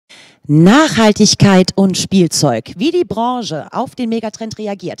Nachhaltigkeit und Spielzeug, wie die Branche auf den Megatrend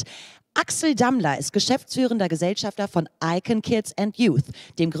reagiert. Axel Dammler ist geschäftsführender Gesellschafter von Icon Kids and Youth,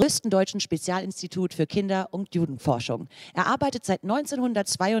 dem größten deutschen Spezialinstitut für Kinder- und Jugendforschung. Er arbeitet seit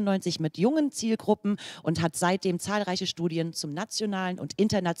 1992 mit jungen Zielgruppen und hat seitdem zahlreiche Studien zum nationalen und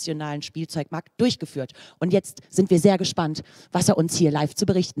internationalen Spielzeugmarkt durchgeführt. Und jetzt sind wir sehr gespannt, was er uns hier live zu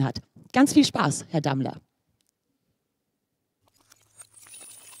berichten hat. Ganz viel Spaß, Herr Dammler.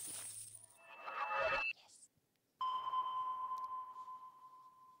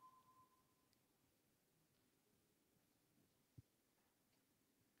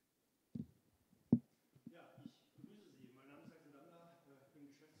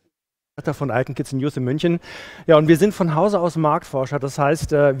 Von Icon Kids and Youth in München. Ja, und wir sind von Hause aus Marktforscher. Das heißt,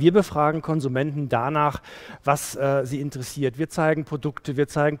 wir befragen Konsumenten danach, was sie interessiert. Wir zeigen Produkte, wir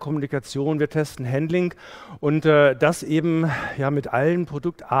zeigen Kommunikation, wir testen Handling und das eben ja mit allen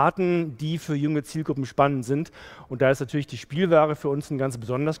Produktarten, die für junge Zielgruppen spannend sind. Und da ist natürlich die Spielware für uns ein ganz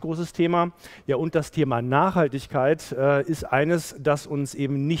besonders großes Thema. Ja, und das Thema Nachhaltigkeit ist eines, das uns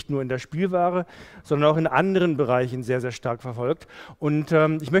eben nicht nur in der Spielware, sondern auch in anderen Bereichen sehr, sehr stark verfolgt. Und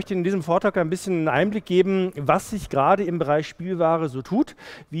ich möchte in diesem Vortrag ein bisschen einen Einblick geben, was sich gerade im Bereich Spielware so tut,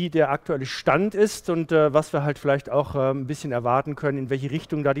 wie der aktuelle Stand ist und was wir halt vielleicht auch ein bisschen erwarten können, in welche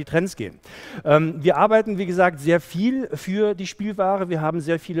Richtung da die Trends gehen. Wir arbeiten, wie gesagt, sehr viel für die Spielware. Wir haben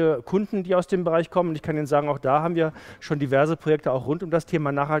sehr viele Kunden, die aus dem Bereich kommen. Und ich kann Ihnen sagen, auch da haben wir schon diverse Projekte auch rund um das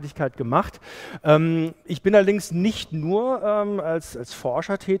Thema Nachhaltigkeit gemacht. Ich bin allerdings nicht nur als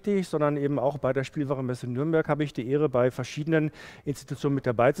Forscher tätig, sondern eben auch bei der Spielwarenmesse Nürnberg habe ich die Ehre, bei verschiedenen Institutionen mit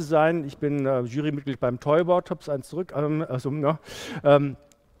dabei zu sein. Ich bin Jurymitglied beim Toyboard, Tops 1 zurück.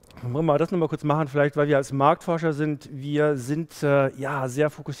 Wollen wir das nochmal kurz machen, vielleicht, weil wir als Marktforscher sind, wir sind ja sehr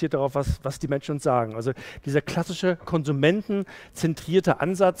fokussiert darauf, was die Menschen uns sagen. Also dieser klassische konsumentenzentrierte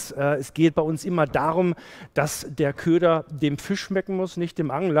Ansatz, es geht bei uns immer darum, dass der Köder dem Fisch schmecken muss, nicht dem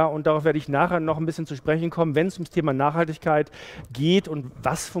Angler, und darauf werde ich nachher noch ein bisschen zu sprechen kommen, wenn es ums Thema Nachhaltigkeit geht und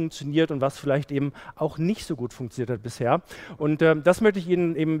was funktioniert und was vielleicht eben auch nicht so gut funktioniert hat bisher. Und das möchte ich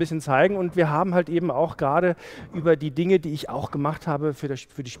Ihnen eben ein bisschen zeigen, und wir haben halt eben auch gerade über die Dinge, die ich auch gemacht habe für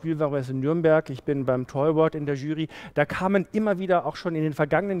die Spielwarenmesse in Nürnberg, ich bin beim Toyboard in der Jury, da kamen immer wieder auch schon in den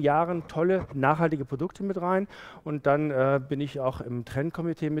vergangenen Jahren tolle nachhaltige Produkte mit rein, und dann bin ich auch im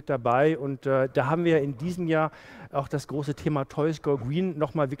Trendkomitee mit dabei, und da haben wir in diesem Jahr auch das große Thema Toys Go Green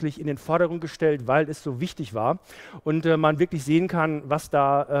nochmal wirklich in den Vordergrund gestellt, weil es so wichtig war und man wirklich sehen kann, was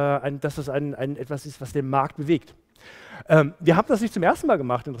da, dass das etwas ist, was den Markt bewegt. Wir haben das nicht zum ersten Mal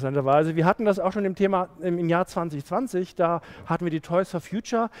gemacht, interessanterweise. Wir hatten das auch schon im Jahr 2020, da hatten wir die Toys for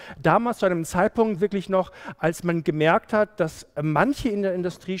Future, damals zu einem Zeitpunkt wirklich noch, als man gemerkt hat, dass manche in der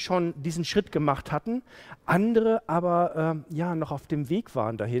Industrie schon diesen Schritt gemacht hatten, andere aber ja, noch auf dem Weg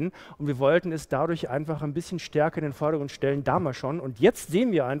waren dahin, und wir wollten es dadurch einfach ein bisschen stärker in den Vordergrund stellen, damals schon, und jetzt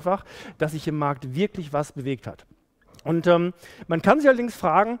sehen wir einfach, dass sich im Markt wirklich was bewegt hat. Und man kann sich allerdings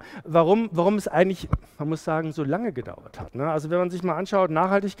fragen, warum es eigentlich, man muss sagen, so lange gedauert hat. Ne? Also wenn man sich mal anschaut,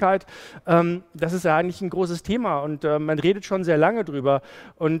 Nachhaltigkeit, das ist ja eigentlich ein großes Thema, und man redet schon sehr lange drüber.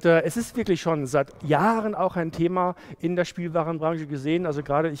 Und es ist wirklich schon seit Jahren auch ein Thema in der Spielwarenbranche gesehen. Also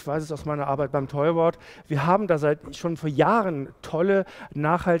gerade, ich weiß es aus meiner Arbeit beim Toyboard, wir haben da schon vor Jahren tolle,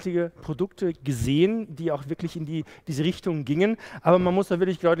 nachhaltige Produkte gesehen, die auch wirklich in diese Richtung gingen. Aber man muss da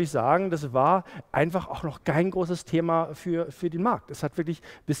wirklich deutlich sagen, das war einfach auch noch kein großes Thema für den Markt. Es hat wirklich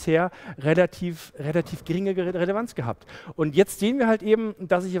bisher relativ geringe Relevanz gehabt. Und jetzt sehen wir halt eben,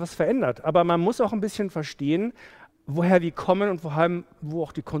 dass sich hier was verändert. Aber man muss auch ein bisschen verstehen, woher wir kommen und vor allem, wo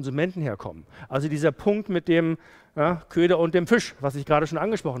auch die Konsumenten herkommen. Also dieser Punkt mit dem Köder und dem Fisch, was ich gerade schon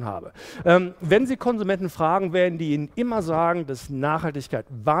angesprochen habe. Wenn Sie Konsumenten fragen, werden die Ihnen immer sagen, dass Nachhaltigkeit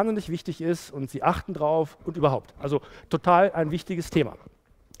wahnsinnig wichtig ist und sie achten drauf und überhaupt. Also total ein wichtiges Thema.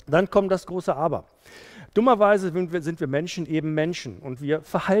 Dann kommt das große Aber. Dummerweise sind wir Menschen eben Menschen, und wir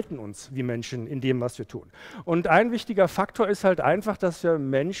verhalten uns wie Menschen in dem, was wir tun. Und ein wichtiger Faktor ist halt einfach, dass wir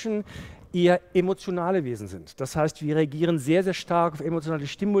Menschen eher emotionale Wesen sind. Das heißt, wir reagieren sehr, sehr stark auf emotionale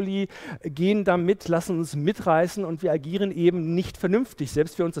Stimuli, gehen damit, lassen uns mitreißen, und wir agieren eben nicht vernünftig,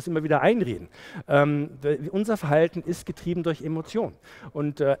 selbst wir uns das immer wieder einreden. Unser Verhalten ist getrieben durch Emotionen.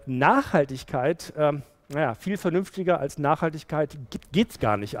 Und Nachhaltigkeit, naja, viel vernünftiger als Nachhaltigkeit geht es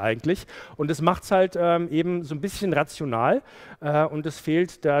gar nicht eigentlich. Und es macht es halt eben so ein bisschen rational, und es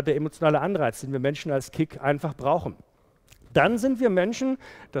fehlt da der emotionale Anreiz, den wir Menschen als Kick einfach brauchen. Dann sind wir Menschen,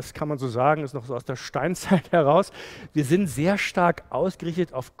 das kann man so sagen, ist noch so aus der Steinzeit heraus, wir sind sehr stark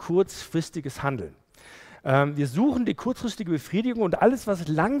ausgerichtet auf kurzfristiges Handeln. Wir suchen die kurzfristige Befriedigung, und alles, was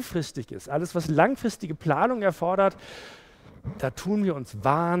langfristig ist, alles, was langfristige Planung erfordert, da tun wir uns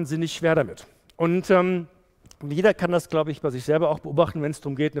wahnsinnig schwer damit. Und jeder kann das, glaube ich, bei sich selber auch beobachten, wenn es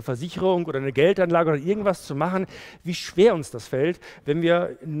darum geht, eine Versicherung oder eine Geldanlage oder irgendwas zu machen, wie schwer uns das fällt. Wenn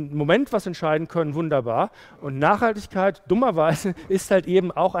wir im Moment was entscheiden können, wunderbar. Und Nachhaltigkeit, dummerweise, ist halt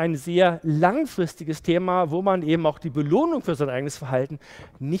eben auch ein sehr langfristiges Thema, wo man eben auch die Belohnung für sein eigenes Verhalten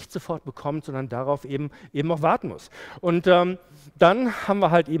nicht sofort bekommt, sondern darauf eben auch warten muss. Und dann haben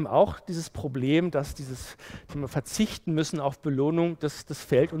wir halt eben auch dieses Problem, dass dieses Thema verzichten müssen auf Belohnung, das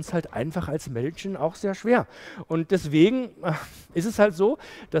fällt uns halt einfach als Menschen auch sehr schwer. Und deswegen ist es halt so,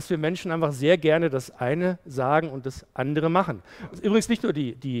 dass wir Menschen einfach sehr gerne das eine sagen und das andere machen. Übrigens nicht nur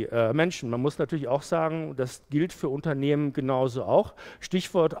die Menschen, man muss natürlich auch sagen, das gilt für Unternehmen genauso auch.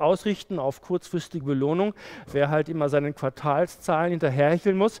 Stichwort ausrichten auf kurzfristige Belohnung. Wer halt immer seinen Quartalszahlen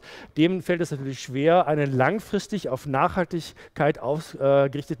hinterherhecheln muss, dem fällt es natürlich schwer, einen langfristig auf Nachhaltigkeit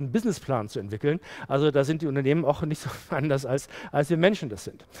ausgerichteten Businessplan zu entwickeln. Also da sind die Unternehmen auch nicht so anders, als wir Menschen das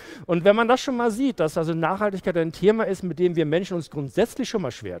sind. Und wenn man das schon mal sieht, dass also Nachhaltigkeit ein Thema ist, mit dem wir Menschen uns grundsätzlich schon mal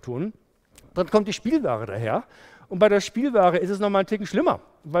schwer tun, dann kommt die Spielware daher. Und bei der Spielware ist es nochmal einen Ticken schlimmer,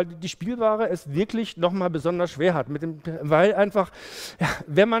 weil die Spielware es wirklich nochmal besonders schwer hat. Weil einfach, ja,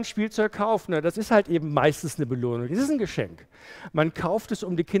 wenn man Spielzeug kauft, ne, das ist halt eben meistens eine Belohnung, das ist ein Geschenk. Man kauft es,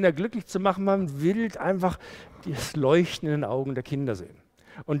 um die Kinder glücklich zu machen, man will einfach das Leuchten in den Augen der Kinder sehen.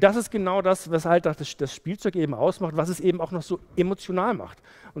 Und das ist genau das, was halt das Spielzeug eben ausmacht, was es eben auch noch so emotional macht.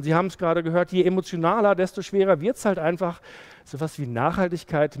 Und Sie haben es gerade gehört, je emotionaler, desto schwerer wird es halt einfach, so etwas wie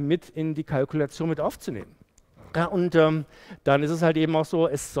Nachhaltigkeit mit in die Kalkulation mit aufzunehmen. Ja, und dann ist es halt eben auch so,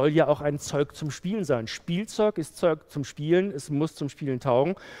 es soll ja auch ein Zeug zum Spielen sein. Spielzeug ist Zeug zum Spielen, es muss zum Spielen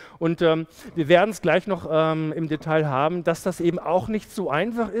taugen. Und wir werden es gleich noch im Detail haben, dass das eben auch nicht so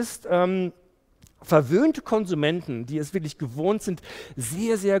einfach ist. Verwöhnte Konsumenten, die es wirklich gewohnt sind,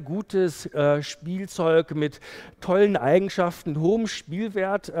 sehr, sehr gutes Spielzeug mit tollen Eigenschaften, hohem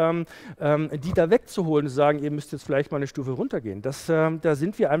Spielwert, die da wegzuholen und sagen, ihr müsst jetzt vielleicht mal eine Stufe runtergehen. Da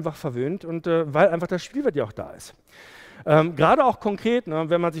sind wir einfach verwöhnt, und weil einfach das Spielwert ja auch da ist. Gerade auch konkret, ne,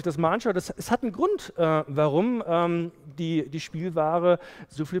 wenn man sich das mal anschaut, es hat einen Grund, warum die Spielware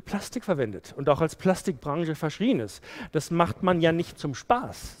so viel Plastik verwendet und auch als Plastikbranche verschrien ist. Das macht man ja nicht zum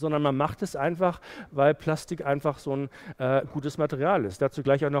Spaß, sondern man macht es einfach, weil Plastik einfach so ein gutes Material ist. Dazu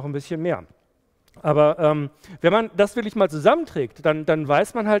gleich auch noch ein bisschen mehr. Aber wenn man das wirklich mal zusammenträgt, dann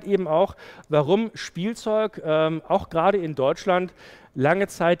weiß man halt eben auch, warum Spielzeug auch gerade in Deutschland lange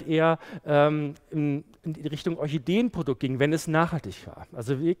Zeit eher in die Richtung Orchideenprodukt ging, wenn es nachhaltig war.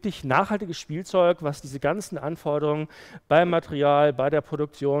 Also wirklich nachhaltiges Spielzeug, was diese ganzen Anforderungen beim Material, bei der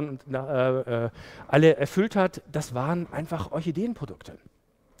Produktion und alle erfüllt hat, das waren einfach Orchideenprodukte.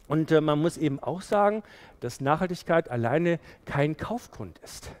 Und man muss eben auch sagen, dass Nachhaltigkeit alleine kein Kaufgrund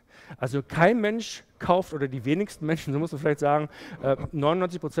ist. Also kein Mensch kauft, oder die wenigsten Menschen, so muss man vielleicht sagen,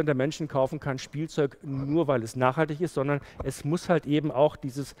 99% der Menschen kaufen kein Spielzeug nur, weil es nachhaltig ist, sondern es muss halt eben auch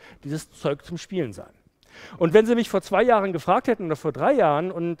dieses Zeug zum Spielen sein. Und wenn Sie mich vor 2 Jahren gefragt hätten oder vor 3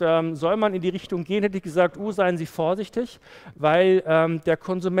 Jahren, und soll man in die Richtung gehen, hätte ich gesagt, seien Sie vorsichtig, weil der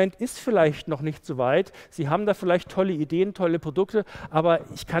Konsument ist vielleicht noch nicht so weit. Sie haben da vielleicht tolle Ideen, tolle Produkte, aber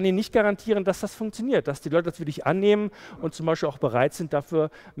ich kann Ihnen nicht garantieren, dass das funktioniert, dass die Leute das wirklich annehmen und zum Beispiel auch bereit sind, dafür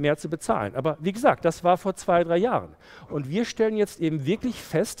mehr zu bezahlen. Aber wie gesagt, das war vor 2, 3 Jahren. Und wir stellen jetzt eben wirklich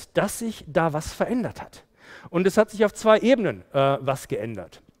fest, dass sich da was verändert hat. Und es hat sich auf 2 Ebenen was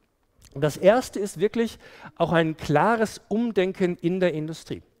geändert. Das erste ist wirklich auch ein klares Umdenken in der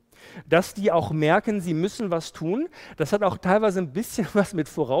Industrie. Dass die auch merken, sie müssen was tun. Das hat auch teilweise ein bisschen was mit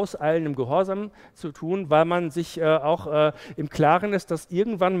vorauseilendem Gehorsam zu tun, weil man sich auch im Klaren ist, dass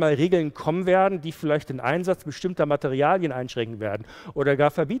irgendwann mal Regeln kommen werden, die vielleicht den Einsatz bestimmter Materialien einschränken werden oder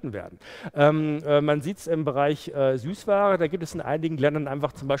gar verbieten werden. Man sieht es im Bereich Süßware, da gibt es in einigen Ländern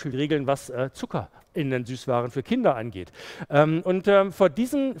einfach zum Beispiel Regeln, was Zucker in den Süßwaren für Kinder angeht. Vor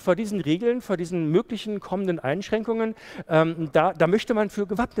diesen Regeln, vor diesen möglichen kommenden Einschränkungen, da möchte man für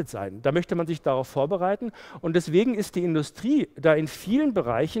gewappnet sein. Da möchte man sich darauf vorbereiten, und deswegen ist die Industrie da in vielen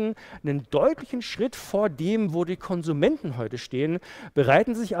Bereichen einen deutlichen Schritt vor dem, wo die Konsumenten heute stehen,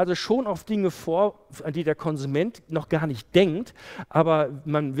 bereiten sich also schon auf Dinge vor, an die der Konsument noch gar nicht denkt, aber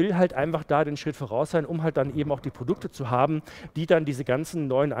man will halt einfach da den Schritt voraus sein, um halt dann eben auch die Produkte zu haben, die dann diese ganzen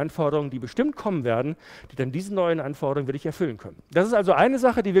neuen Anforderungen, die bestimmt kommen werden, die dann diese neuen Anforderungen wirklich erfüllen können. Das ist also eine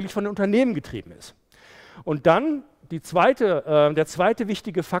Sache, die wirklich von den Unternehmen getrieben ist. Und dann der zweite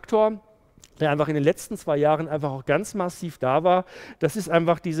wichtige Faktor, der einfach in den letzten 2 Jahren einfach auch ganz massiv da war. Das ist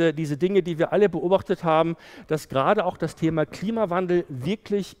einfach diese Dinge, die wir alle beobachtet haben, dass gerade auch das Thema Klimawandel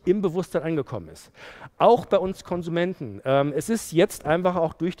wirklich im Bewusstsein angekommen ist. Auch bei uns Konsumenten. Es ist jetzt einfach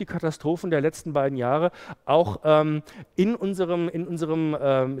auch durch die Katastrophen der letzten beiden Jahre auch in unserem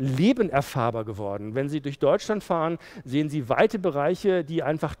Leben erfahrbar geworden. Wenn Sie durch Deutschland fahren, sehen Sie weite Bereiche, die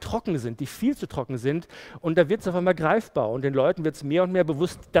einfach trocken sind, die viel zu trocken sind, und da wird es auf einmal greifbar und den Leuten wird es mehr und mehr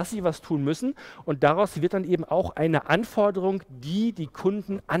bewusst, dass sie was tun müssen. Und daraus wird dann eben auch eine Anforderung, die die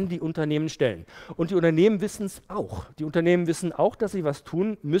Kunden an die Unternehmen stellen. Und die Unternehmen wissen es auch. Die Unternehmen wissen auch, dass sie was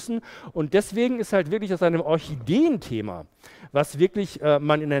tun müssen. Und deswegen ist halt wirklich aus einem Orchideenthema, was wirklich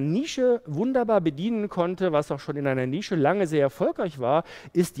man in einer Nische wunderbar bedienen konnte, was auch schon in einer Nische lange sehr erfolgreich war,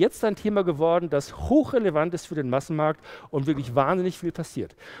 ist jetzt ein Thema geworden, das hochrelevant ist für den Massenmarkt und wirklich wahnsinnig viel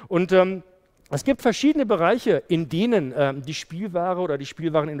passiert. Und es gibt verschiedene Bereiche, in denen die Spielware oder die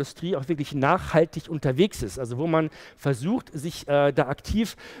Spielwarenindustrie auch wirklich nachhaltig unterwegs ist, also wo man versucht, sich da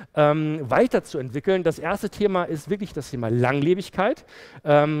aktiv weiterzuentwickeln. Das erste Thema ist wirklich das Thema Langlebigkeit,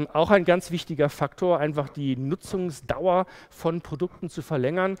 auch ein ganz wichtiger Faktor, einfach die Nutzungsdauer von Produkten zu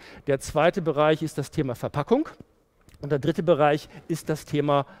verlängern. Der zweite Bereich ist das Thema Verpackung. Und der dritte Bereich ist das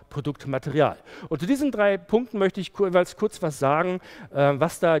Thema Produktmaterial. Und zu diesen 3 Punkten möchte ich jeweils kurz was sagen,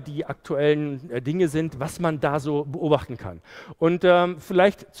 was da die aktuellen Dinge sind, was man da so beobachten kann. Und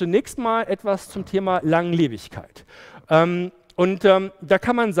vielleicht zunächst mal etwas zum Thema Langlebigkeit. Da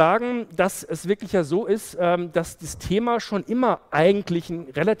kann man sagen, dass es wirklich ja so ist, dass das Thema schon immer eigentlich ein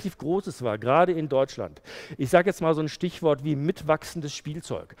relativ großes war, gerade in Deutschland. Ich sage jetzt mal so ein Stichwort wie mitwachsendes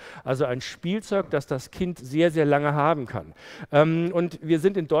Spielzeug. Also ein Spielzeug, das das Kind sehr, sehr lange haben kann. Und wir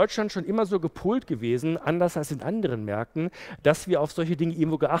sind in Deutschland schon immer so gepolt gewesen, anders als in anderen Märkten, dass wir auf solche Dinge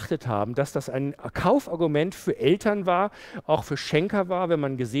irgendwo geachtet haben, dass das ein Kaufargument für Eltern war, auch für Schenker war, wenn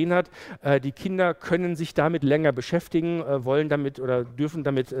man gesehen hat, die Kinder können sich damit länger beschäftigen, wollen damit oder dürfen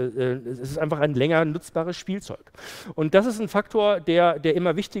damit, es ist einfach ein länger nutzbares Spielzeug. Und das ist ein Faktor, der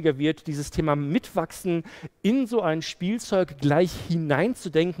immer wichtiger wird, dieses Thema Mitwachsen in so ein Spielzeug gleich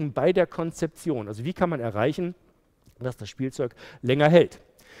hineinzudenken bei der Konzeption. Also wie kann man erreichen, dass das Spielzeug länger hält?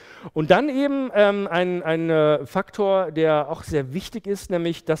 Und dann eben ein Faktor, der auch sehr wichtig ist,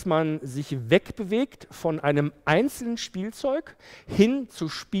 nämlich, dass man sich wegbewegt von einem einzelnen Spielzeug hin zu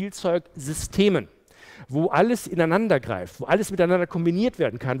Spielzeugsystemen, wo alles ineinander greift, wo alles miteinander kombiniert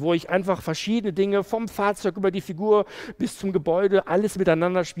werden kann, wo ich einfach verschiedene Dinge vom Fahrzeug über die Figur bis zum Gebäude alles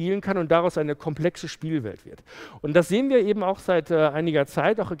miteinander spielen kann und daraus eine komplexe Spielwelt wird. Und das sehen wir eben auch seit einiger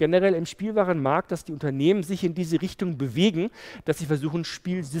Zeit, auch generell im Spielwarenmarkt, dass die Unternehmen sich in diese Richtung bewegen, dass sie versuchen,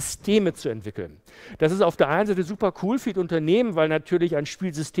 Spielsysteme zu entwickeln. Das ist auf der einen Seite super cool für die Unternehmen, weil natürlich ein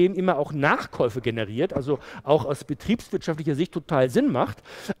Spielsystem immer auch Nachkäufe generiert, also auch aus betriebswirtschaftlicher Sicht total Sinn macht,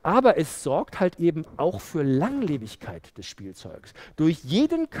 aber es sorgt halt eben auch für Langlebigkeit des Spielzeugs. Durch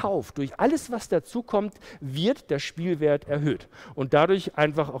jeden Kauf, durch alles, was dazukommt, wird der Spielwert erhöht und dadurch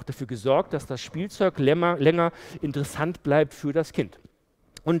einfach auch dafür gesorgt, dass das Spielzeug länger interessant bleibt für das Kind.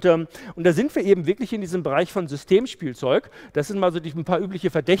 Und da sind wir eben wirklich in diesem Bereich von Systemspielzeug. Das sind mal so ein paar übliche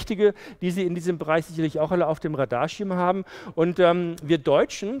Verdächtige, die Sie in diesem Bereich sicherlich auch alle auf dem Radarschirm haben. Und wir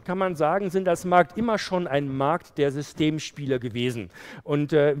Deutschen, kann man sagen, sind als Markt immer schon ein Markt der Systemspieler gewesen.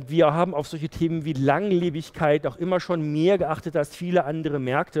 Und wir haben auf solche Themen wie Langlebigkeit auch immer schon mehr geachtet als viele andere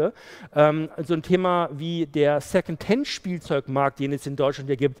Märkte. So ein Thema wie der Second-Hand-Spielzeugmarkt, den es in Deutschland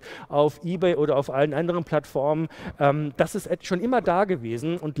ja gibt, auf eBay oder auf allen anderen Plattformen, das ist schon immer da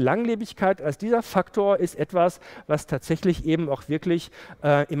gewesen. Und Langlebigkeit als dieser Faktor ist etwas, was tatsächlich eben auch wirklich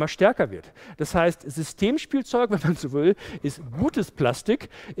immer stärker wird. Das heißt, Systemspielzeug, wenn man so will, ist gutes Plastik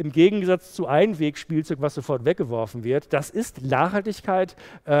im Gegensatz zu Einwegspielzeug, was sofort weggeworfen wird. Das ist Nachhaltigkeit,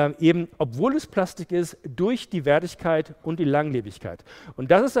 eben obwohl es Plastik ist, durch die Wertigkeit und die Langlebigkeit.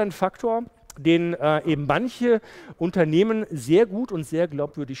 Und das ist ein Faktor, den eben manche Unternehmen sehr gut und sehr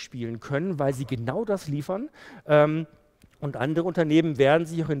glaubwürdig spielen können, weil sie genau das liefern. Und andere Unternehmen werden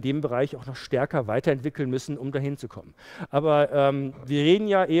sich auch in dem Bereich auch noch stärker weiterentwickeln müssen, um dahin zu kommen. Aber wir reden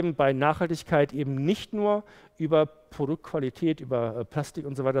ja eben bei Nachhaltigkeit eben nicht nur über Produktqualität, über Plastik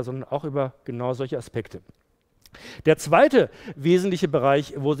und so weiter, sondern auch über genau solche Aspekte. Der zweite wesentliche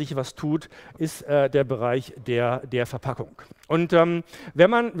Bereich, wo sich was tut, ist der Bereich der Verpackung. Und wenn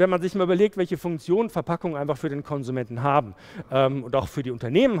man sich mal überlegt, welche Funktion Verpackungen einfach für den Konsumenten haben und auch für die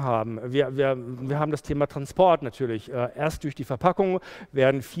Unternehmen haben, wir haben das Thema Transport natürlich. Erst durch die Verpackung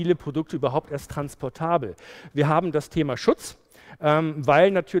werden viele Produkte überhaupt erst transportabel. Wir haben das Thema Schutz.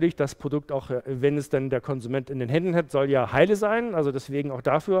 weil natürlich das Produkt auch, wenn es dann der Konsument in den Händen hat, soll ja heile sein, also deswegen auch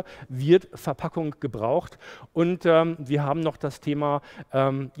dafür wird Verpackung gebraucht. Und wir haben noch das Thema,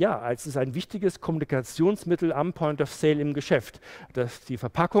 ja, es ist ein wichtiges Kommunikationsmittel am Point of Sale im Geschäft. Die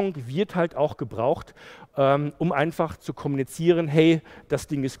Verpackung wird halt auch gebraucht, um einfach zu kommunizieren, hey, das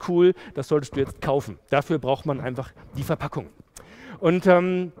Ding ist cool, das solltest du jetzt kaufen. Dafür braucht man einfach die Verpackung. Und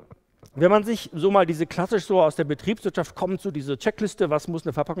wenn man sich so mal diese klassisch so aus der Betriebswirtschaft kommt, so diese Checkliste, was muss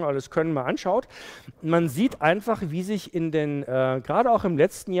eine Verpackung alles können, mal anschaut, man sieht einfach, wie sich in den, gerade auch im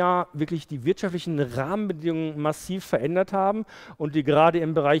letzten Jahr, wirklich die wirtschaftlichen Rahmenbedingungen massiv verändert haben und die gerade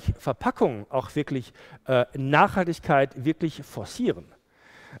im Bereich Verpackung auch wirklich Nachhaltigkeit wirklich forcieren.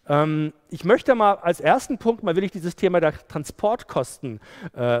 Ich möchte mal als ersten Punkt mal wirklich dieses Thema der Transportkosten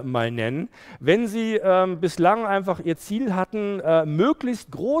mal nennen. Wenn Sie bislang einfach Ihr Ziel hatten, möglichst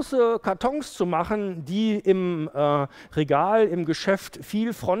große Kartons zu machen, die im Regal, im Geschäft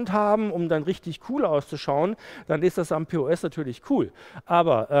viel Front haben, um dann richtig cool auszuschauen, dann ist das am POS natürlich cool.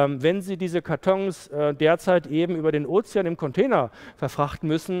 Aber wenn Sie diese Kartons derzeit eben über den Ozean im Container verfrachten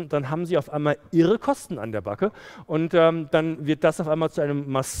müssen, dann haben Sie auf einmal irre Kosten an der Backe und dann wird das auf einmal zu einem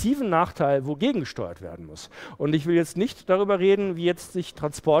massiven Nachteil, wogegen gesteuert werden muss. Und ich will jetzt nicht darüber reden, wie jetzt sich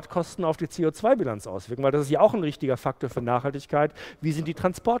Transportkosten auf die CO2-Bilanz auswirken, weil das ist ja auch ein richtiger Faktor für Nachhaltigkeit. Wie sind die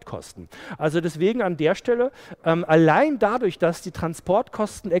Transportkosten? Also deswegen an der Stelle, allein dadurch, dass die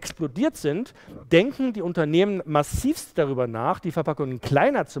Transportkosten explodiert sind, denken die Unternehmen massivst darüber nach, die Verpackungen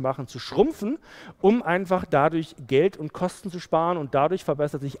kleiner zu machen, zu schrumpfen, um einfach dadurch Geld und Kosten zu sparen und dadurch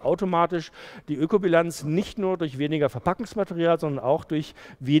verbessert sich automatisch die Ökobilanz nicht nur durch weniger Verpackungsmaterial, sondern auch durch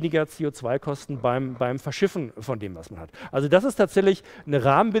weniger CO2-Kosten beim Verschiffen von dem, was man hat. Also das ist tatsächlich eine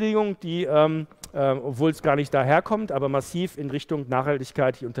Rahmenbedingung, die, obwohl es gar nicht daherkommt, aber massiv in Richtung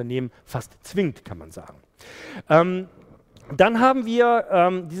Nachhaltigkeit die Unternehmen fast zwingt, kann man sagen. Dann haben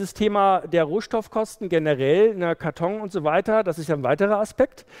wir dieses Thema der Rohstoffkosten generell, ne, Karton und so weiter. Das ist ein weiterer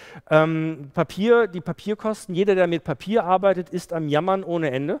Aspekt. Die Papierkosten, jeder, der mit Papier arbeitet, ist am Jammern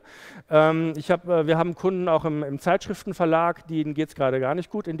ohne Ende. Wir haben Kunden auch im Zeitschriftenverlag, denen geht es gerade gar nicht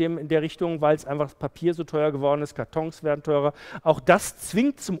gut in der Richtung, weil es einfach das Papier so teuer geworden ist, Kartons werden teurer. Auch das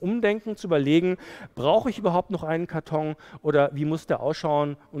zwingt zum Umdenken, zu überlegen, brauche ich überhaupt noch einen Karton oder wie muss der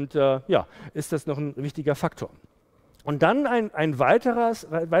ausschauen und ja, ist das noch ein wichtiger Faktor. Und dann ein weiteres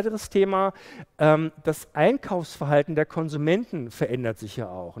Thema, das Einkaufsverhalten der Konsumenten verändert sich ja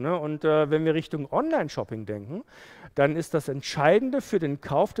auch. Ne? Und wenn wir Richtung Online-Shopping denken, dann ist das Entscheidende für den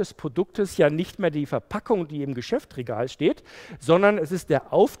Kauf des Produktes ja nicht mehr die Verpackung, die im Geschäftsregal steht, sondern es ist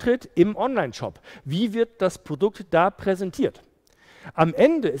der Auftritt im Online-Shop. Wie wird das Produkt da präsentiert? Am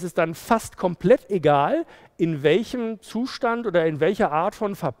Ende ist es dann fast komplett egal, in welchem Zustand oder in welcher Art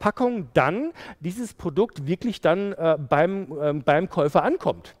von Verpackung dann dieses Produkt wirklich dann beim Käufer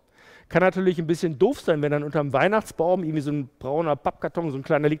ankommt. Kann natürlich ein bisschen doof sein, wenn dann unterm Weihnachtsbaum irgendwie so ein brauner Pappkarton, so ein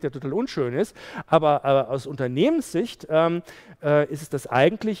kleiner liegt, der total unschön ist. Aber aus Unternehmenssicht ist es das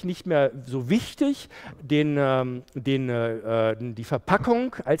eigentlich nicht mehr so wichtig, die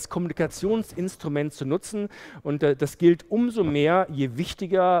Verpackung als Kommunikationsinstrument zu nutzen. Und das gilt umso mehr, je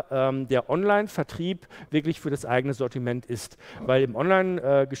wichtiger der Online-Vertrieb wirklich für das eigene Sortiment ist. Weil im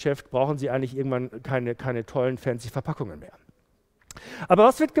Online-Geschäft brauchen Sie eigentlich irgendwann keine tollen, fancy Verpackungen mehr. Aber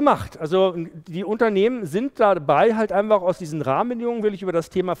was wird gemacht? Also die Unternehmen sind dabei, halt einfach aus diesen Rahmenbedingungen wirklich über das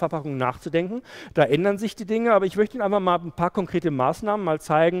Thema Verpackung nachzudenken. Da ändern sich die Dinge, aber ich möchte Ihnen einfach mal ein paar konkrete Maßnahmen mal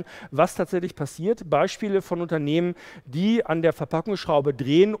zeigen, was tatsächlich passiert. Beispiele von Unternehmen, die an der Verpackungsschraube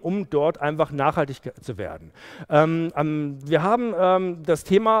drehen, um dort einfach nachhaltig zu werden. Wir haben das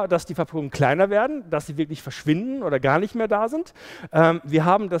Thema, dass die Verpackungen kleiner werden, dass sie wirklich verschwinden oder gar nicht mehr da sind. Wir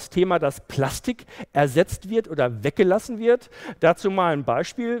haben das Thema, dass Plastik ersetzt wird oder weggelassen wird. Dazu mal ein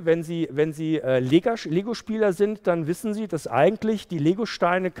Beispiel, wenn Sie Lego-Spieler sind, dann wissen Sie, dass eigentlich die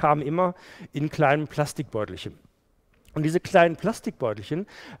Lego-Steine kamen immer in kleinen Plastikbeutelchen. Und diese kleinen Plastikbeutelchen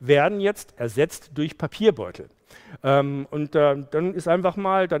werden jetzt ersetzt durch Papierbeutel. Dann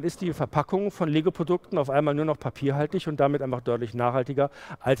ist die Verpackung von Lego-Produkten auf einmal nur noch papierhaltig und damit einfach deutlich nachhaltiger,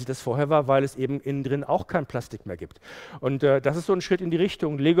 als sie das vorher war, weil es eben innen drin auch kein Plastik mehr gibt. Und das ist so ein Schritt in die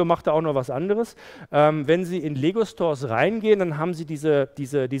Richtung. Lego macht da auch noch was anderes. Wenn Sie in Lego-Stores reingehen, dann haben Sie diese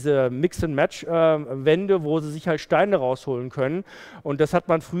Mix-and-Match-Wände, wo Sie sich halt Steine rausholen können. Und das hat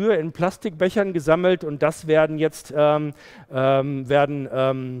man früher in Plastikbechern gesammelt und das werden jetzt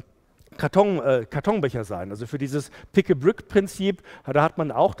Kartonbecher sein. Also für dieses Pick-a-Brick-Prinzip, da hat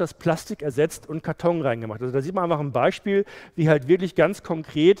man auch das Plastik ersetzt und Karton reingemacht. Also da sieht man einfach ein Beispiel, wie halt wirklich ganz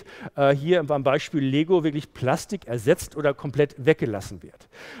konkret hier beim Beispiel Lego wirklich Plastik ersetzt oder komplett weggelassen wird.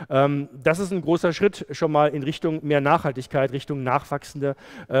 Das ist ein großer Schritt schon mal in Richtung mehr Nachhaltigkeit, Richtung nachwachsende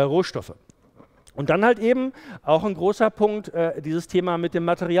Rohstoffe. Und dann halt eben auch ein großer Punkt, dieses Thema mit dem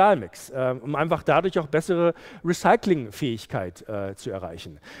Materialmix, um einfach dadurch auch bessere Recyclingfähigkeit zu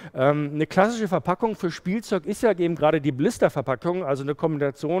erreichen. Eine klassische Verpackung für Spielzeug ist ja eben gerade die Blisterverpackung, also eine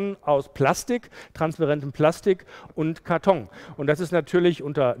Kombination aus Plastik, transparentem Plastik und Karton. Und das ist natürlich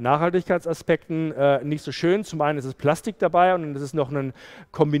unter Nachhaltigkeitsaspekten nicht so schön. Zum einen ist es Plastik dabei und es ist noch ein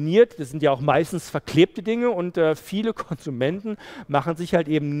kombiniert, das sind ja auch meistens verklebte Dinge und viele Konsumenten machen sich halt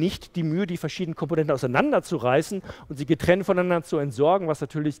eben nicht die Mühe, die verschiedenen Komponenten auseinanderzureißen und sie getrennt voneinander zu entsorgen, was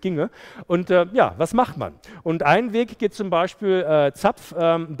natürlich ginge. Und ja, was macht man? Und ein Weg geht zum Beispiel Zapf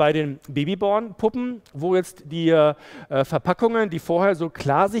bei den Babyborn-Puppen, wo jetzt die Verpackungen, die vorher so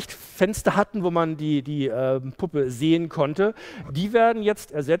Klarsichtfenster hatten, wo man die Puppe sehen konnte, die werden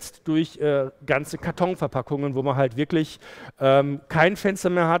jetzt ersetzt durch ganze Kartonverpackungen, wo man halt wirklich kein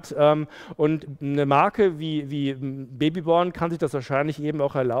Fenster mehr hat. Und eine Marke wie Babyborn kann sich das wahrscheinlich eben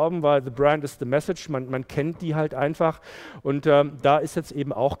auch erlauben, weil the brand is the message, man kennt die halt einfach und da ist jetzt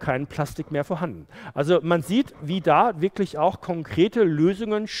eben auch kein Plastik mehr vorhanden. Also man sieht, wie da wirklich auch konkrete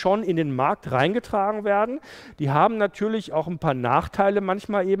Lösungen schon in den Markt reingetragen werden. Die haben natürlich auch ein paar Nachteile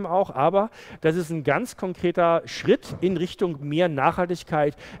manchmal eben auch, aber das ist ein ganz konkreter Schritt in Richtung mehr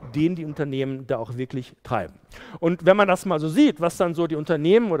Nachhaltigkeit, den die Unternehmen da auch wirklich treiben. Und wenn man das mal so sieht, was dann so die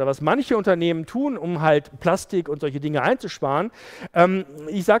Unternehmen oder was manche Unternehmen tun, um halt Plastik und solche Dinge einzusparen,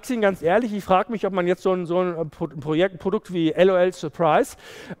 ich sage es Ihnen ganz ehrlich, ich frage mich, ob man jetzt so ein Produkt wie LOL Surprise,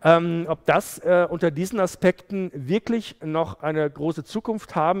 ob das unter diesen Aspekten wirklich noch eine große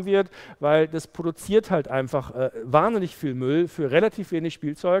Zukunft haben wird, weil das produziert halt einfach wahnsinnig viel Müll für relativ wenig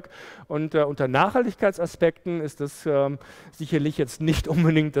Spielzeug und unter Nachhaltigkeitsaspekten ist das sicherlich jetzt nicht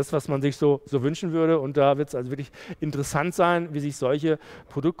unbedingt das, was man sich so wünschen würde und da wird es also wirklich interessant sein, wie sich solche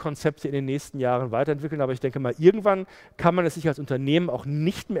Produktkonzepte in den nächsten Jahren weiterentwickeln. Aber ich denke mal, irgendwann kann man es sich als Unternehmen auch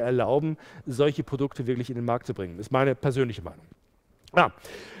nicht mehr erlauben, solche Produkte wirklich in den Markt zu bringen. Das ist meine persönliche Meinung. Ja,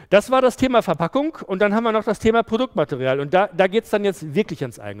 das war das Thema Verpackung und dann haben wir noch das Thema Produktmaterial und da geht es dann jetzt wirklich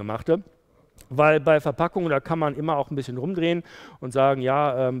ans Eingemachte. Weil bei Verpackungen, da kann man immer auch ein bisschen rumdrehen und sagen,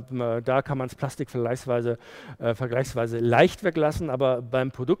 ja, da kann man das Plastik vergleichsweise leicht weglassen, aber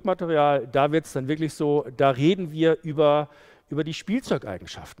beim Produktmaterial, da wird es dann wirklich so, da reden wir über die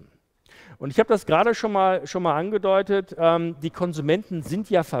Spielzeugeigenschaften. Und ich habe das gerade schon mal angedeutet, die Konsumenten sind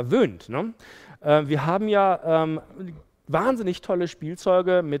ja verwöhnt. Ne? Wir haben ja wahnsinnig tolle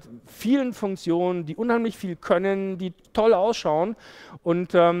Spielzeuge mit vielen Funktionen, die unheimlich viel können, die toll ausschauen.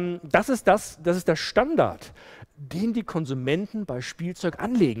 Und das ist der Standard, den die Konsumenten bei Spielzeug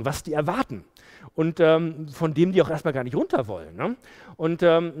anlegen, was die erwarten. Und von dem die auch erstmal gar nicht runter wollen. Ne? Und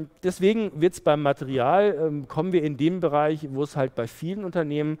deswegen wird es beim Material, kommen wir in den Bereich, wo es halt bei vielen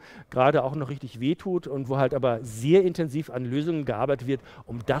Unternehmen gerade auch noch richtig wehtut und wo halt aber sehr intensiv an Lösungen gearbeitet wird,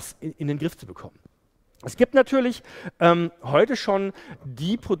 um das in den Griff zu bekommen. Es gibt natürlich heute schon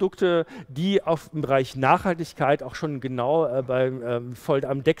die Produkte, die auf dem Bereich Nachhaltigkeit auch schon genau voll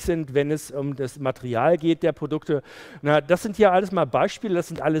am Deck sind, wenn es um das Material geht der Produkte. Na, das sind ja alles mal Beispiele, das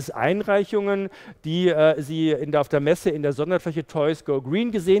sind alles Einreichungen, die Sie auf der Messe in der Sonderfläche Toys Go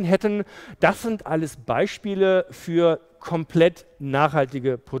Green gesehen hätten. Das sind alles Beispiele für komplett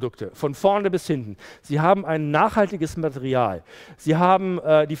nachhaltige Produkte, von vorne bis hinten. Sie haben ein nachhaltiges Material. Sie haben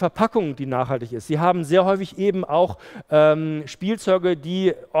die Verpackung, die nachhaltig ist. Sie haben sehr häufig eben auch Spielzeuge,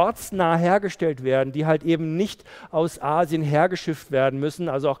 die ortsnah hergestellt werden, die halt eben nicht aus Asien hergeschifft werden müssen,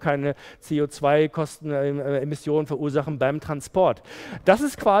 also auch keine CO2-Kosten, Emissionen verursachen beim Transport. Das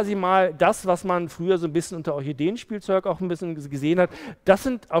ist quasi mal das, was man früher so ein bisschen unter Orchideenspielzeug auch ein bisschen gesehen hat. Das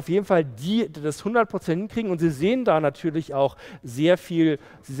sind auf jeden Fall die das 100% hinkriegen und Sie sehen da natürlich auch sehr viel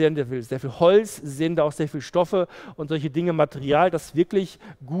Holz, Sie sehen da auch sehr viel Stoffe und solche Dinge, Material, das wirklich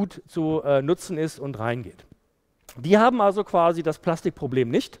gut zu nutzen ist und reingeht. Die haben also quasi das Plastikproblem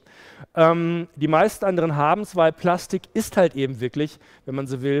nicht. Die meisten anderen haben es, weil Plastik ist halt eben wirklich, wenn man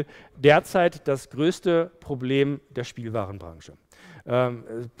so will, derzeit das größte Problem der Spielwarenbranche.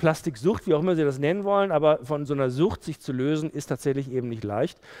 Plastiksucht, wie auch immer Sie das nennen wollen, aber von so einer Sucht sich zu lösen, ist tatsächlich eben nicht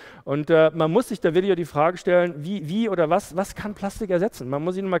leicht. Und man muss sich da wirklich die Frage stellen, wie oder was kann Plastik ersetzen? Man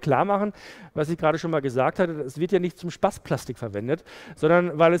muss sich nur mal klar machen, was ich gerade schon mal gesagt hatte, es wird ja nicht zum Spaß Plastik verwendet,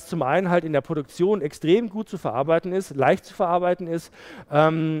 sondern weil es zum einen halt in der Produktion extrem gut zu verarbeiten ist, leicht zu verarbeiten ist.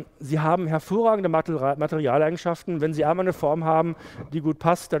 Sie haben hervorragende Materialeigenschaften. Wenn Sie einmal eine Form haben, die gut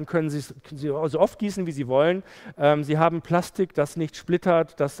passt, dann können Sie es so oft gießen, wie Sie wollen. Sie haben Plastik, das nicht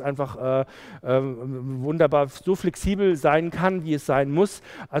splittert, das einfach wunderbar so flexibel sein kann, wie es sein muss.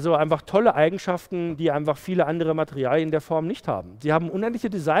 Also einfach tolle Eigenschaften, die einfach viele andere Materialien der Form nicht haben. Sie haben unendliche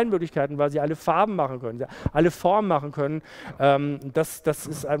Designmöglichkeiten, weil Sie alle Farben machen können, alle Formen machen können. Das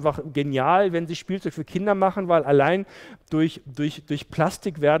ist einfach genial, wenn Sie Spielzeug für Kinder machen, weil allein durch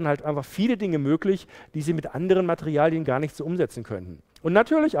Plastik werden halt einfach viele Dinge möglich, die Sie mit anderen Materialien gar nicht so umsetzen könnten. Und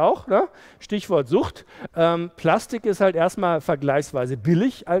natürlich auch, ne, Stichwort Sucht, Plastik ist halt erstmal vergleichsweise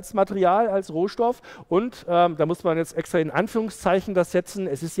billig als Material, als Rohstoff und da muss man jetzt extra in Anführungszeichen das setzen,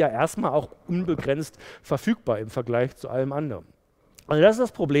 es ist ja erstmal auch unbegrenzt verfügbar im Vergleich zu allem anderen. Also das ist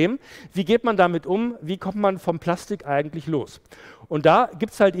das Problem. Wie geht man damit um? Wie kommt man vom Plastik eigentlich los? Und da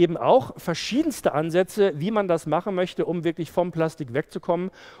gibt es halt eben auch verschiedenste Ansätze, wie man das machen möchte, um wirklich vom Plastik wegzukommen.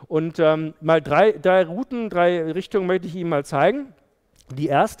 Und mal drei Richtungen möchte ich Ihnen mal zeigen. Die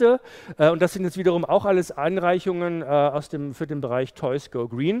erste, und das sind jetzt wiederum auch alles Einreichungen für den Bereich Toys Go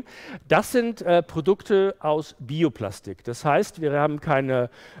Green, das sind Produkte aus Bioplastik. Das heißt, wir haben keine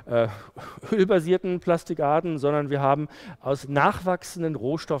ölbasierten Plastikarten, sondern wir haben aus nachwachsenden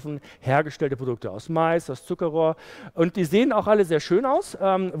Rohstoffen hergestellte Produkte, aus Mais, aus Zuckerrohr. Und die sehen auch alle sehr schön aus,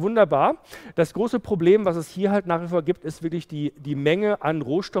 wunderbar. Das große Problem, was es hier halt nach wie vor gibt, ist wirklich die Menge an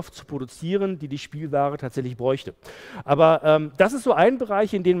Rohstoff zu produzieren, die die Spielware tatsächlich bräuchte. Aber das ist so ein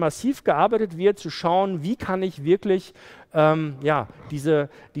Bereich, in dem massiv gearbeitet wird, zu schauen, wie kann ich wirklich diese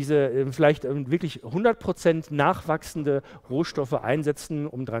vielleicht wirklich 100% nachwachsende Rohstoffe einsetzen,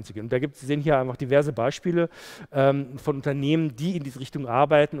 um dran zu gehen. Und Sie sehen hier einfach diverse Beispiele von Unternehmen, die in diese Richtung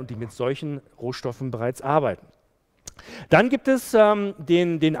arbeiten und die mit solchen Rohstoffen bereits arbeiten. Dann gibt es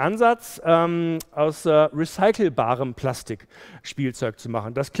den Ansatz, aus recycelbarem Plastik Spielzeug zu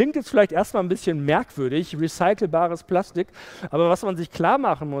machen. Das klingt jetzt vielleicht erstmal ein bisschen merkwürdig, recycelbares Plastik, aber was man sich klar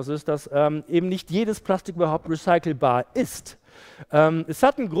machen muss, ist, dass eben nicht jedes Plastik überhaupt recycelbar ist. Es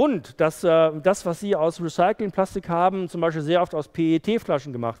hat einen Grund, dass das, was Sie aus Recyclingplastik haben, zum Beispiel sehr oft aus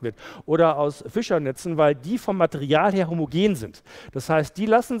PET-Flaschen gemacht wird oder aus Fischernetzen, weil die vom Material her homogen sind. Das heißt, die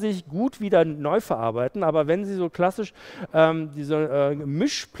lassen sich gut wieder neu verarbeiten, aber wenn Sie so klassisch diese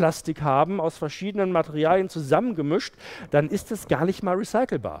Mischplastik haben, aus verschiedenen Materialien zusammengemischt, dann ist es gar nicht mal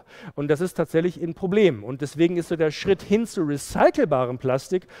recycelbar. Und das ist tatsächlich ein Problem. Und deswegen ist so der Schritt hin zu recycelbarem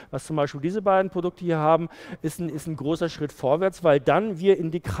Plastik, was zum Beispiel diese beiden Produkte hier haben, ist ein großer Schritt vorwärts, weil dann wir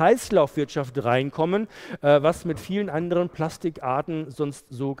in die Kreislaufwirtschaft reinkommen, was mit vielen anderen Plastikarten sonst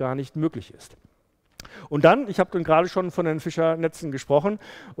so gar nicht möglich ist. Und dann, ich habe dann gerade schon von den Fischernetzen gesprochen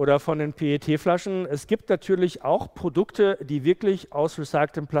oder von den PET-Flaschen, es gibt natürlich auch Produkte, die wirklich aus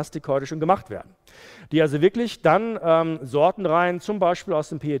recyceltem Plastik heute schon gemacht werden. Die also wirklich dann sortenrein, zum Beispiel aus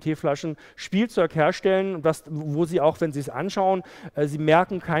den PET-Flaschen, Spielzeug herstellen, wo Sie auch, wenn Sie es anschauen, Sie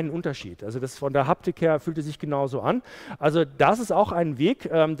merken keinen Unterschied. Also das von der Haptik her fühlt es sich genauso an. Also das ist auch ein Weg,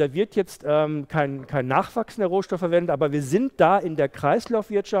 da wird jetzt kein nachwachsender Rohstoff verwendet, aber wir sind da in der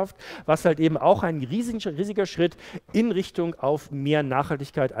Kreislaufwirtschaft, was halt eben auch ein riesiger Schritt in Richtung auf mehr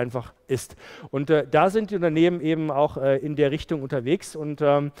Nachhaltigkeit einfach ist. Und da sind die Unternehmen eben auch in der Richtung unterwegs und ich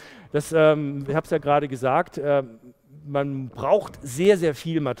habe es ja gerade gesagt, man braucht sehr, sehr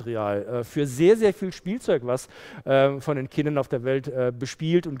viel Material für sehr, sehr viel Spielzeug, was von den Kindern auf der Welt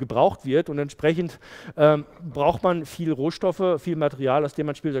bespielt und gebraucht wird. Und entsprechend braucht man viel Rohstoffe, viel Material, aus dem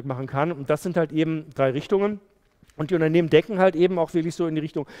man Spielzeug machen kann. Und das sind halt eben 3 Richtungen. Und die Unternehmen decken halt eben auch wirklich so in die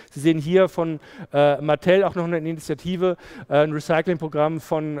Richtung. Sie sehen hier von Mattel auch noch eine Initiative, ein Recyclingprogramm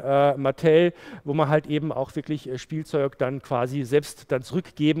von Mattel, wo man halt eben auch wirklich Spielzeug dann quasi selbst dann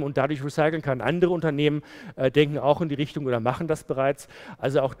zurückgeben und dadurch recyceln kann. Andere Unternehmen denken auch in die Richtung oder machen das bereits.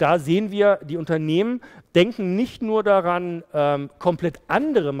 Also auch da sehen wir, die Unternehmen denken nicht nur daran, komplett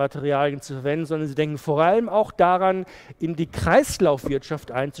andere Materialien zu verwenden, sondern sie denken vor allem auch daran, in die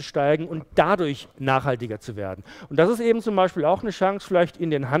Kreislaufwirtschaft einzusteigen und dadurch nachhaltiger zu werden. Und das ist eben zum Beispiel auch eine Chance vielleicht in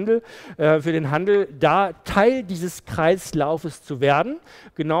den Handel, für den Handel, da Teil dieses Kreislaufes zu werden.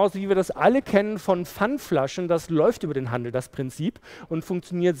 Genauso wie wir das alle kennen von Pfandflaschen, das läuft über den Handel, das Prinzip, und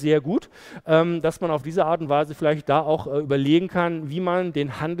funktioniert sehr gut, dass man auf diese Art und Weise vielleicht da auch überlegen kann, wie man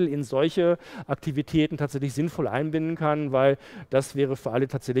den Handel in solche Aktivitäten tatsächlich sinnvoll einbinden kann, weil das wäre für alle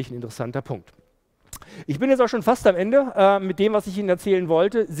tatsächlich ein interessanter Punkt. Ich bin jetzt auch schon fast am Ende mit dem, was ich Ihnen erzählen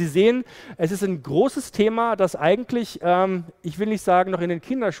wollte. Sie sehen, es ist ein großes Thema, das eigentlich, ich will nicht sagen, noch in den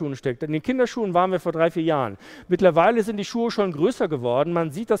Kinderschuhen steckt. In den Kinderschuhen waren wir vor 3, 4 Jahren. Mittlerweile sind die Schuhe schon größer geworden.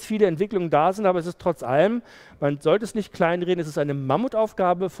 Man sieht, dass viele Entwicklungen da sind, aber es ist trotz allem, man sollte es nicht kleinreden, es ist eine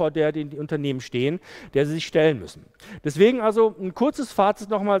Mammutaufgabe, vor der die Unternehmen stehen, der sie sich stellen müssen. Deswegen also ein kurzes Fazit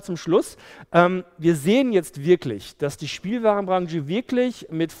nochmal zum Schluss. Wir sehen jetzt wirklich, dass die Spielwarenbranche wirklich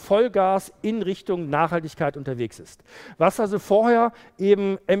mit Vollgas in Richtung Nachhaltigkeit unterwegs ist. Was also vorher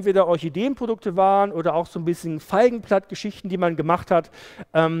eben entweder Orchideenprodukte waren oder auch so ein bisschen Feigenblattgeschichten, die man gemacht hat,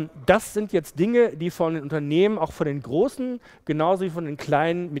 das sind jetzt Dinge, die von den Unternehmen, auch von den Großen, genauso wie von den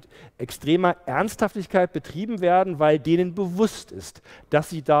Kleinen, mit extremer Ernsthaftigkeit betrieben werden, weil denen bewusst ist, dass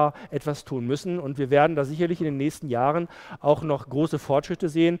sie da etwas tun müssen. Und wir werden da sicherlich in den nächsten Jahren auch noch große Fortschritte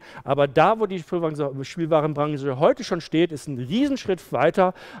sehen. Aber da, wo die Spielwarenbranche heute schon steht, ist ein Riesenschritt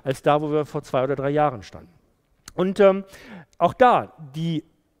weiter als da, wo wir vor 2 oder 3 Jahren standen. Und auch da, die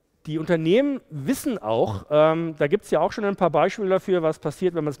Unternehmen wissen auch, da gibt es ja auch schon ein paar Beispiele dafür, was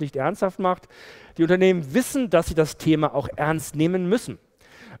passiert, wenn man es nicht ernsthaft macht. Die Unternehmen wissen, dass sie das Thema auch ernst nehmen müssen.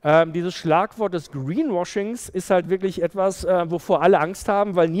 Dieses Schlagwort des Greenwashings ist halt wirklich etwas, wovor alle Angst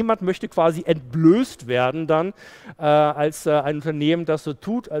haben, weil niemand möchte quasi entblößt werden dann als ein Unternehmen, das so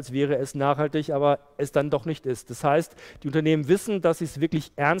tut, als wäre es nachhaltig, aber es dann doch nicht ist. Das heißt, die Unternehmen wissen, dass sie es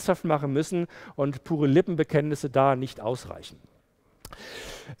wirklich ernsthaft machen müssen und pure Lippenbekenntnisse da nicht ausreichen.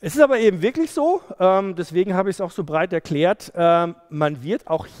 Es ist aber eben wirklich so, deswegen habe ich es auch so breit erklärt, man wird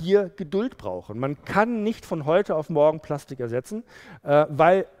auch hier Geduld brauchen. Man kann nicht von heute auf morgen Plastik ersetzen,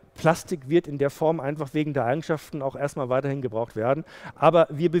 weil Plastik wird in der Form einfach wegen der Eigenschaften auch erstmal weiterhin gebraucht werden. Aber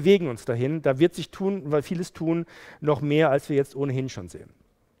wir bewegen uns dahin, da wird sich tun, weil vieles tun, noch mehr, als wir jetzt ohnehin schon sehen.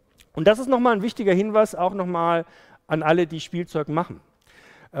 Und das ist nochmal ein wichtiger Hinweis, auch nochmal an alle, die Spielzeug machen.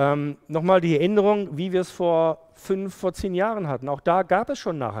 Nochmal die Erinnerung, wie wir es vor 5, vor 10 Jahren hatten. Auch da gab es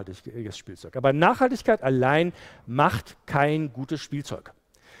schon nachhaltiges Spielzeug. Aber Nachhaltigkeit allein macht kein gutes Spielzeug.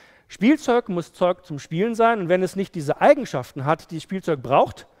 Spielzeug muss Zeug zum Spielen sein und wenn es nicht diese Eigenschaften hat, die Spielzeug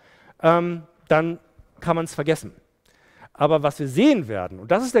braucht, dann kann man es vergessen. Aber was wir sehen werden,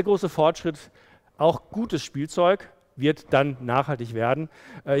 und das ist der große Fortschritt, auch gutes Spielzeug wird dann nachhaltig werden.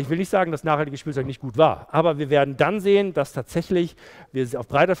 Ich will nicht sagen, dass nachhaltiges Spielzeug nicht gut war, aber wir werden dann sehen, dass tatsächlich wir auf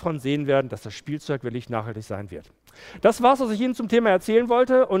breiter Front sehen werden, dass das Spielzeug wirklich nachhaltig sein wird. Das war es, was ich Ihnen zum Thema erzählen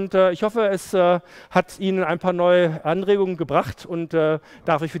wollte und ich hoffe, es hat Ihnen ein paar neue Anregungen gebracht und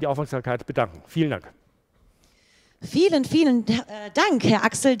darf mich für die Aufmerksamkeit bedanken. Vielen Dank. Vielen, vielen Dank, Herr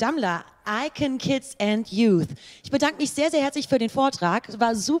Axel Dammler, Icon Kids and Youth. Ich bedanke mich sehr, sehr herzlich für den Vortrag. Es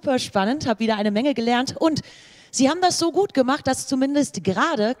war super spannend, habe wieder eine Menge gelernt und Sie haben das so gut gemacht, dass zumindest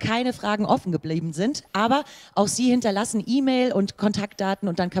gerade keine Fragen offen geblieben sind, aber auch Sie hinterlassen E-Mail und Kontaktdaten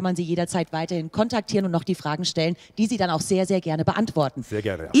und dann kann man Sie jederzeit weiterhin kontaktieren und noch die Fragen stellen, die Sie dann auch sehr, sehr gerne beantworten. Sehr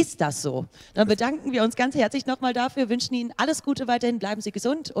gerne, ja. Ist das so? Dann bedanken wir uns ganz herzlich nochmal dafür, wünschen Ihnen alles Gute weiterhin, bleiben Sie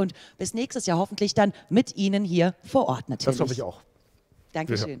gesund und bis nächstes Jahr hoffentlich dann mit Ihnen hier vor Ort natürlich. Das hoffe ich auch.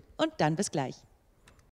 Dankeschön und dann bis gleich.